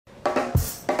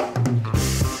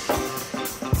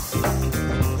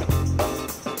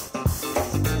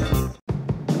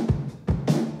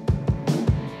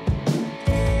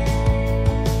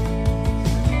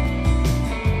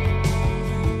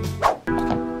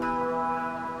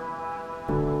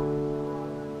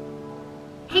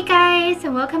guys,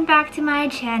 and welcome back to my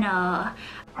channel.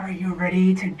 Are you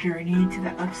ready to journey to the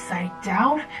upside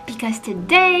down? Because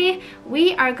today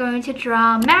we are going to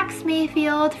draw Max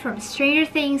Mayfield from Stranger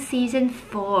Things Season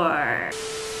 4.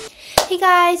 Hey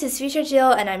guys, it's Future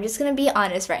Jill, and I'm just gonna be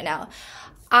honest right now.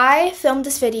 I filmed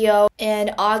this video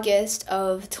in August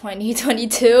of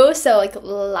 2022, so like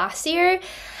last year,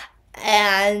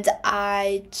 and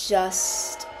I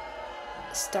just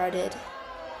started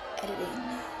editing.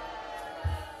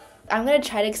 I'm gonna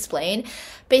try to explain.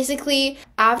 Basically,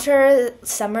 after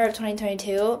summer of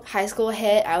 2022, high school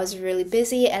hit, I was really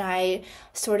busy and I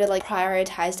sort of like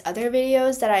prioritized other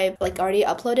videos that I like already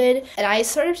uploaded, and I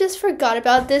sort of just forgot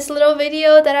about this little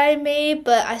video that I made,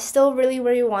 but I still really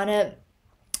want to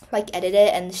like edit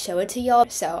it and show it to y'all.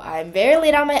 So I'm very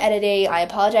late on my editing. I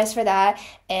apologize for that,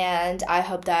 and I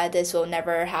hope that this will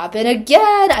never happen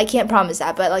again. I can't promise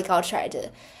that, but like I'll try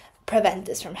to prevent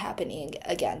this from happening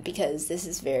again, because this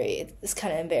is it's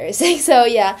kind of embarrassing. So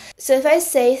yeah, so if I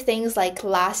say things like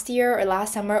last year or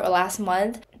last summer or last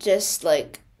month, just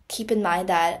like keep in mind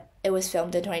that it was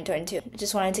filmed in 2022.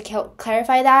 Just wanted to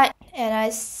clarify that, and I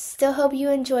still hope you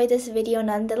enjoy this video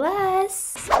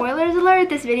nonetheless. Spoilers alert,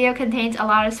 this video contains a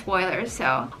lot of spoilers,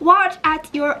 so watch at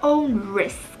your own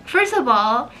risk. First of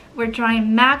all, we're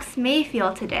drawing Max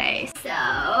Mayfield today. So,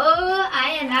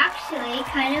 I am actually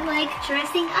kind of like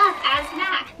dressing up as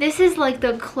Max. This is like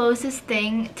the closest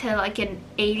thing to like an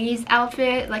 80s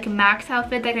outfit, like a Max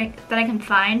outfit that I can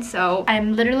find. So,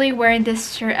 I'm literally wearing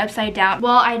this shirt upside down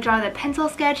while I draw the pencil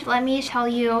sketch. Let me tell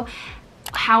you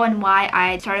how and why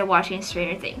I started watching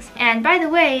Stranger Things. And by the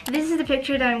way, this is the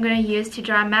picture that I'm going to use to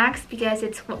draw Max, because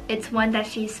it's one that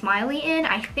she's smiling in.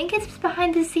 I think it's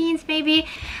behind the scenes maybe.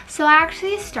 So I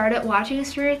actually started watching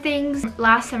Stranger Things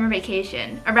last summer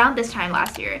vacation, around this time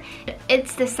last year.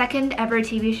 It's the second ever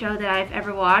TV show that I've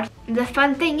ever watched. The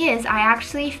fun thing is I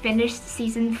actually finished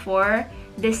season 4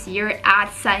 this year at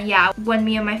Sanya when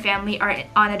me and my family are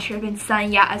on a trip in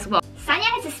Sanya as well. Sanya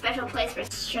has a special place for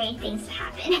strange things to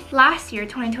happen. Last year,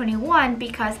 2021,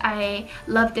 because I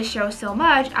loved the show so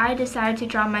much, I decided to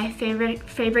draw my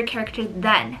favorite character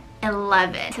then,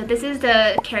 11. So this is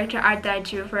the character art that I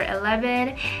drew for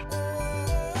 11.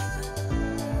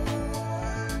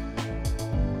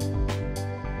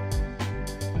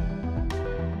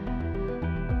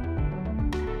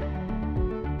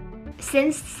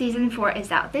 Since season 4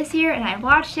 is out this year and I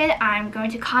watched it, I'm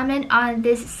going to comment on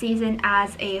this season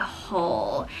as a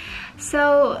whole.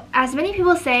 So, as many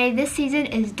people say, this season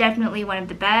is definitely one of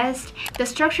the best. The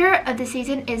structure of the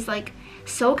season is like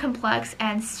so complex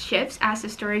and shifts as the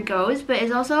story goes, but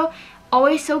it's also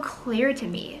always so clear to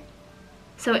me.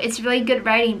 So it's really good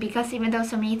writing, because even though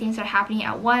so many things are happening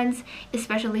at once,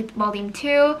 especially volume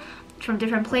 2, from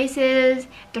different places,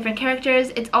 different characters,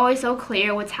 it's always so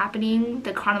clear what's happening,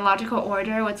 the chronological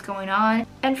order, what's going on.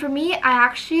 And for me, I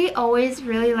actually always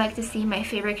really like to see my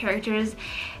favorite characters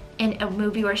in a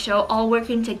movie or show all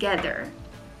working together.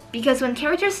 Because when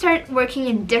characters start working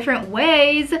in different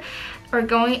ways or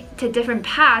going to different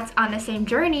paths on the same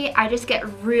journey, I just get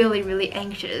really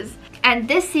anxious. And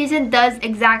this season does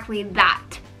exactly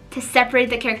that, to separate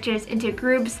the characters into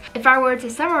groups. If I were to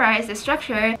summarize the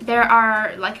structure, there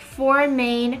are like 4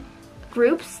 main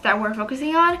groups that we're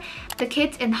focusing on. The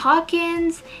kids in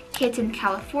Hawkins, kids in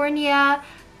California,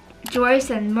 Joyce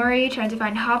and Murray trying to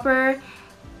find Hopper,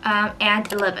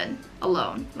 and 11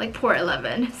 alone. Like poor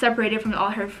 11, separated from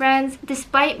all her friends.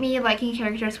 Despite me liking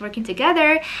characters working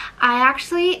together, I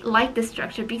actually like this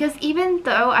structure, because even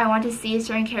though I want to see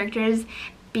certain characters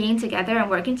being together and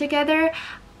working together,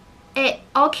 it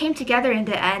all came together in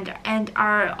the end and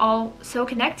are all so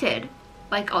connected,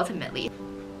 like ultimately.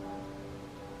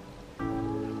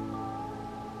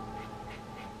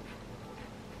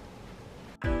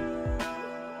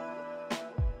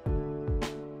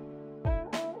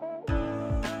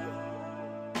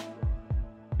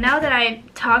 Now that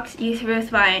I've talked you through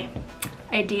with my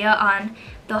idea on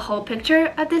the whole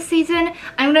picture of this season,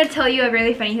 I'm gonna tell you a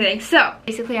really funny thing. So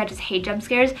basically, I just hate jump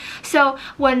scares. So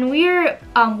when we're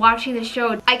watching the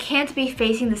show, I can't be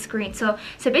facing the screen. So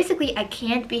basically, I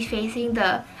can't be facing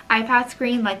the iPad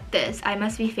screen like this. I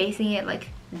must be facing it like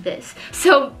this,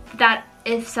 so that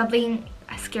if something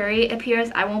scary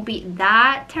appears, I won't be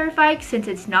that terrified, since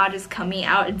it's not just coming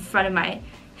out in front of my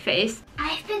face.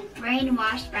 I've been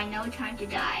brainwashed by No Time to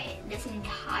Die this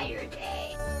entire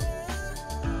day.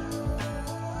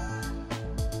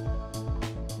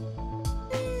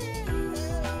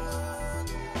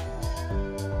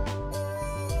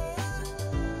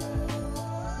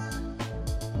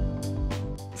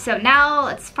 So now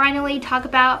let's finally talk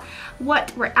about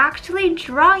what we're actually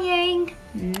drawing.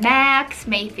 Max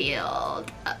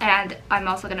Mayfield. And I'm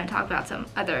also going to talk about some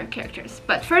other characters.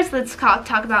 But first let's talk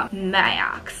about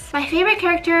Max. My favorite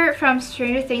character from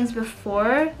Stranger Things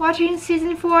before watching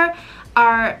season 4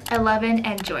 are 11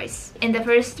 and Joyce. In the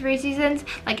first 3 seasons,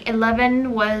 like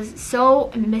 11 was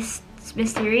so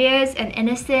mysterious and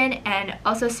innocent and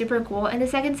also super cool in the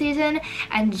second season,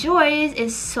 and Joyce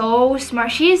is so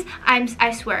smart.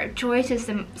 I swear, Joyce is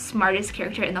the smartest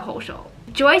character in the whole show.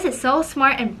 Joyce is so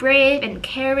smart and brave and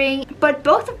caring, but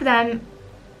both of them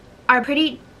are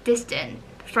pretty distant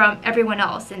from everyone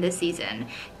else in this season.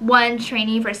 One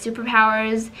training for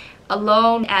superpowers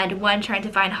alone, and one trying to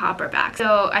find Hopper back.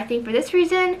 So I think for this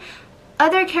reason,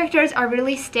 other characters are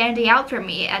really standing out for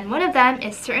me, and one of them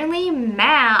is certainly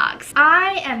Max.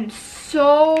 I am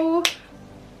so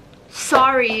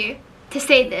sorry to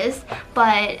say this,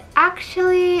 but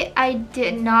actually I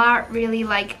did not really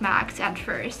like Max at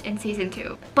first in season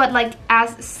 2. But like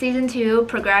as season 2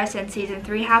 progressed and season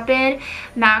 3 happened,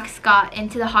 Max got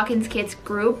into the Hawkins kids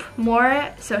group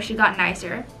more, so she got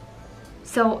nicer.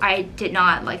 So I did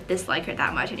not like dislike her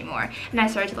that much anymore, and I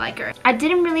started to like her. I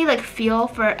didn't really like feel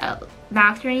for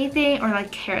Max or anything, or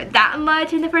like care that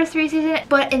much in the first 3 seasons,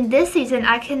 but in this season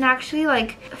I can actually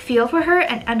like feel for her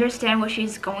and understand what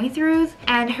she's going through,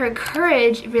 and her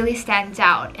courage really stands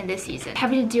out in this season.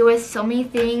 Having to deal with so many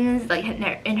things like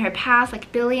in her past,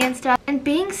 like Billy and stuff, and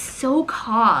being so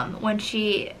calm when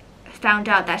she found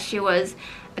out that she was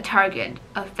a target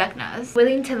of Vecna's,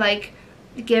 willing to like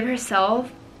give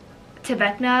herself to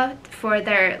Vecna for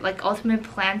their like ultimate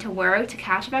plan to work to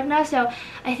catch Vecna. So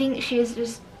I think she's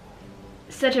just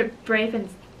such a brave and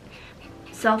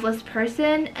selfless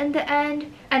person in the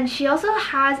end. And she also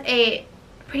has a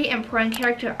pretty important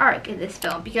character arc in this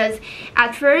film, because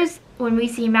at first when we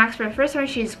see Max for the first time,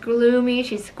 she's gloomy,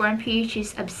 she's grumpy,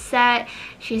 she's upset,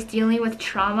 she's dealing with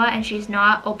trauma, and she's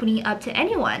not opening up to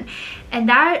anyone. And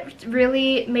that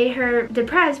really made her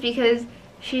depressed because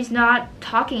she's not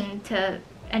talking to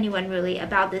anyone really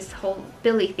about this whole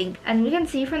Billy thing. And we can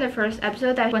see from the first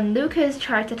episode that when Lucas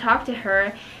tried to talk to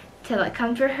her to like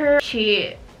comfort her,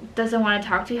 she doesn't want to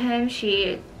talk to him.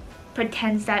 She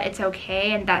pretends that it's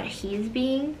okay and that he's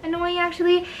being annoying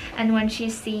actually. And when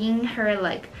she's seeing her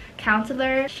like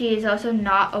counselor, she is also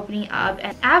not opening up.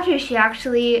 And after she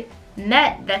actually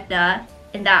met Vecna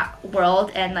in that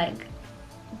world and like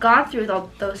gone through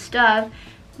those stuff,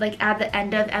 like at the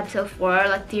end of episode 4,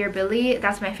 like Dear Billy,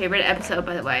 that's my favorite episode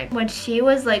by the way. When she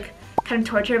was like kind of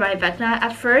tortured by Vecna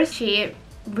at first, she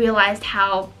realized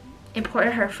how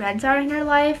important her friends are in her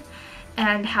life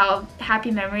and how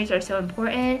happy memories are so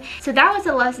important. So that was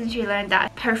a lesson she learned,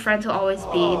 that her friends will always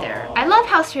be there. I love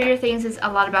how Stranger Things is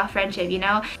a lot about friendship, you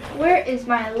know? Where is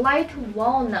my light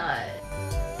walnut?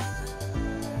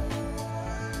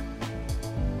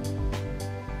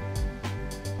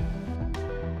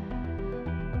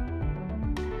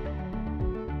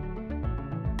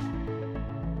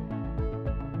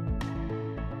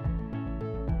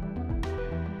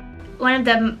 One of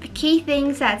the key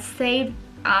things that saved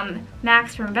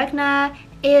Max from Vecna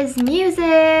is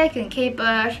music and Kate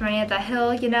Bush, Running Up That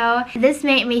Hill, you know. This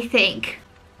made me think,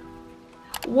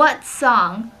 what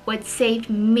song would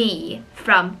save me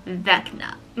from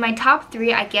Vecna? My top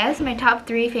 3, I guess, my top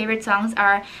 3 favorite songs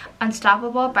are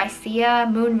Unstoppable by Sia,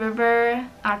 Moon River,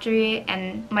 Audrey,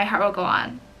 and My Heart Will Go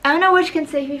On. I don't know which can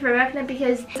save me from Vecna,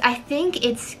 because I think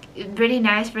it's really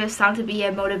nice for the song to be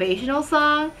a motivational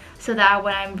song, so that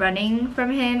when I'm running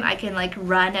from him, I can like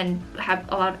run and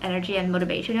have a lot of energy and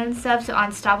motivation and stuff. So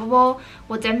Unstoppable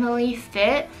will definitely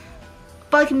fit.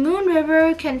 But like Moon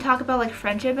River can talk about like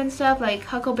friendship and stuff, like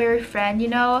Huckleberry Friend, you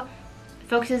know,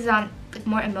 focuses on like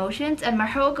more emotions. And My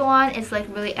Heart Will Go On is like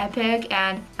really epic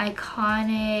and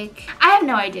iconic. I have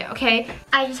no idea, okay?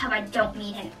 I just hope I don't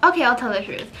meet him. Okay, I'll tell the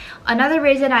truth. Another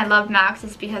reason I love Max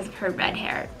is because of her red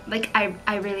hair. Like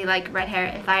I really like red hair.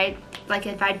 If I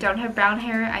don't have brown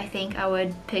hair, I think I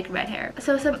would pick red hair.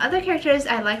 So some other characters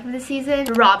I like from this season,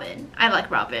 Robin. I like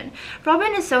Robin.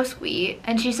 Robin is so sweet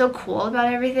and she's so cool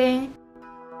about everything.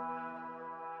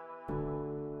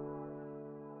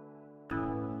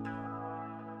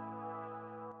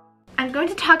 I'm going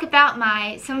to talk about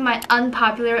some of my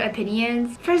unpopular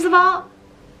opinions. First of all,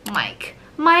 Mike.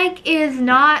 Mike is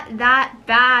not that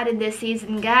bad in this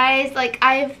season, guys. Like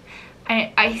I've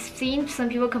seen some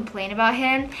people complain about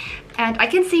him, and I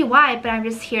can see why, but I'm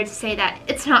just here to say that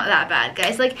it's not that bad,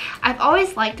 guys. Like I've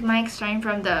always liked Mike starting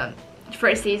from the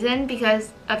first season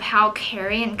because of how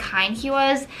caring and kind he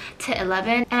was to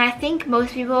Eleven. And I think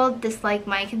most people dislike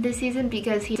Mike in this season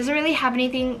because he doesn't really have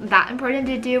anything that important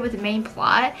to do with the main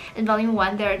plot. In volume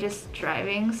 1 they're just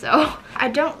driving, so I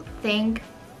don't think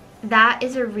that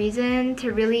is a reason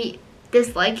to really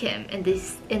dislike him in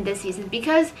this season,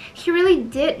 because he really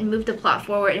did move the plot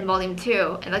forward in volume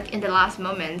 2 and like in the last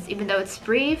moments, even though it's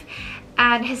brief.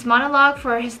 And his monologue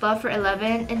for his love for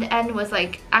Eleven in the end was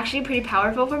like actually pretty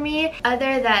powerful for me.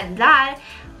 Other than that,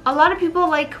 a lot of people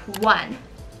like 1.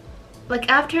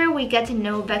 Like after we get to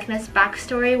know Vecna's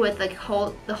backstory with like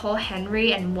the whole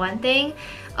Henry and 1 thing,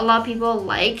 a lot of people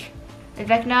like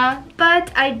Vecna,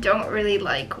 but I don't really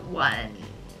like 1.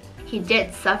 He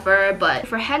did suffer, but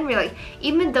for Henry, like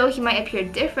even though he might appear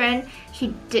different,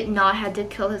 he did not have to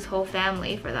kill his whole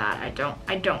family for that.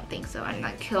 I don't think so. And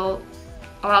like kill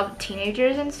a lot of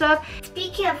teenagers and stuff.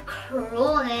 Speaking of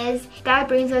cruelness, that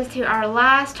brings us to our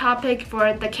last topic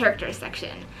for the character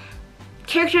section.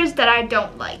 Characters that I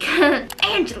don't like.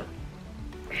 Angela.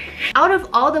 Out of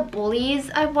all the bullies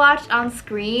I've watched on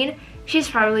screen, she's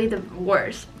probably the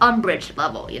worst. Umbridge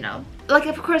level, you know. Like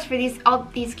of course for all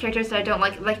these characters that I don't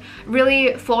like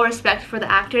really full respect for the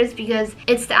actors, because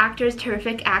it's the actors'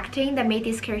 terrific acting that made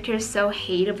these characters so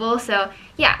hateable. So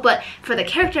yeah, but for the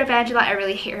character of Angela, I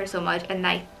really hate her so much, and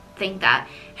I think that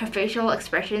her facial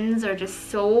expressions are just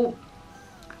so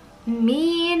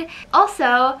mean.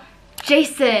 Also,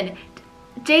 Jason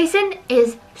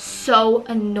is so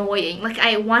annoying. Like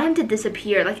I want him to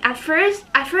disappear. Like at first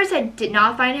I did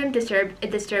not find him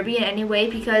disturbing in any way,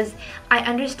 because I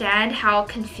understand how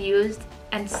confused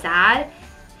and sad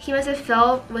he must have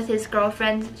felt with his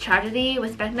girlfriend's tragedy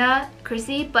with Vecna,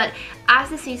 Chrissy. But as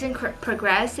the season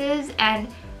progresses and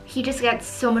he just gets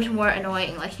so much more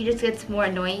annoying. Like he just gets more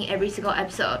annoying every single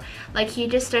episode. Like he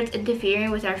just starts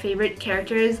interfering with our favorite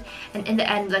characters, and in the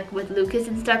end, like with Lucas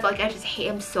and stuff, like I just hate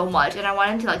him so much, and I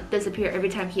want him to like disappear every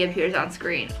time he appears on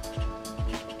screen.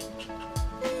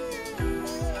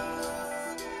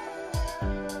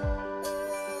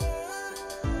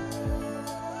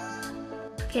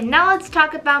 Okay, now let's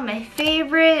talk about my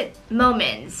favorite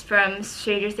moments from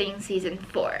Stranger Things Season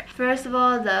 4. First of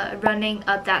all, the running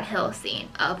up that hill scene,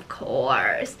 of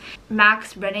course.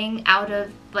 Max running out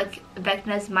of like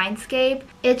Vecna's mindscape.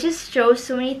 It just shows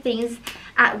so many things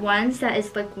at once that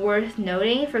is like worth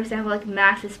noting. For example, like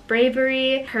Max's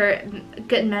bravery, her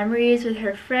good memories with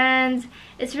her friends.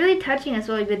 It's really touching as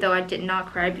well, even though I did not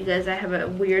cry because I have a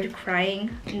weird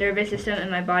crying nervous system in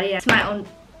my body. It's my own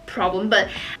problem. But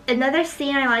another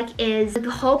scene I like is the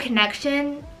whole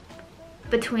connection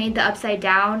between the Upside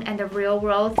Down and the real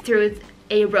world through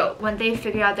a rope. When they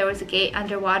figured out there was a gate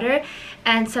underwater,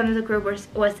 and some of the group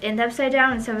was in the Upside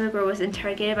Down and some of the group was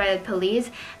interrogated by the police,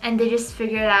 and they just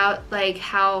figured out like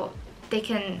how they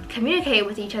can communicate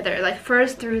with each other, like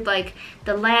first through like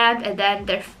the lamp, and then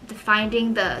they're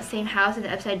finding the same house in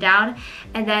the Upside Down,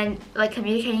 and then like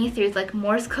communicating through like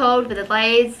Morse code with the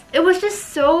lights. It was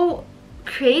just so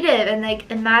creative and like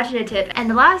imaginative. And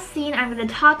the last scene I'm going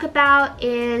to talk about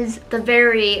is the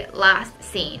very last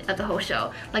scene of the whole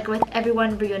show, like with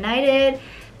everyone reunited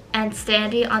and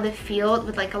standing on the field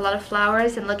with like a lot of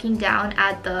flowers and looking down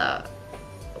at the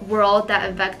world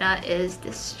that Vecna is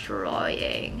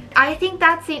destroying. I think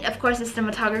that scene, of course the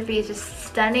cinematography is just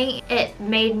stunning. It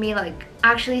made me like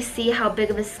actually see how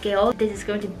big of a scale this is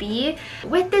going to be.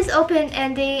 With this open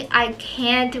ending, I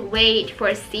can't wait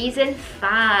for season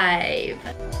 5.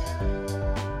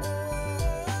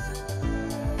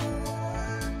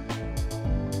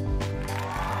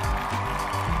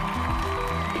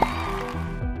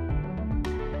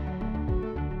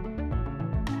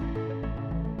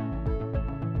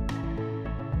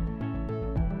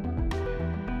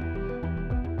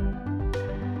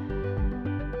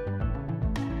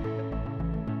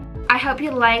 I hope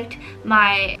you liked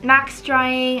my Max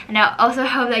drawing, and I also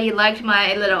hope that you liked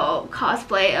my little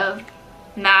cosplay of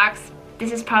Max.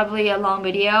 This is probably a long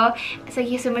video. Thank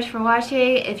you so much for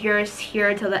watching. If you're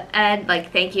here till the end,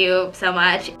 like thank you so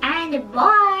much. and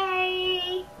bye.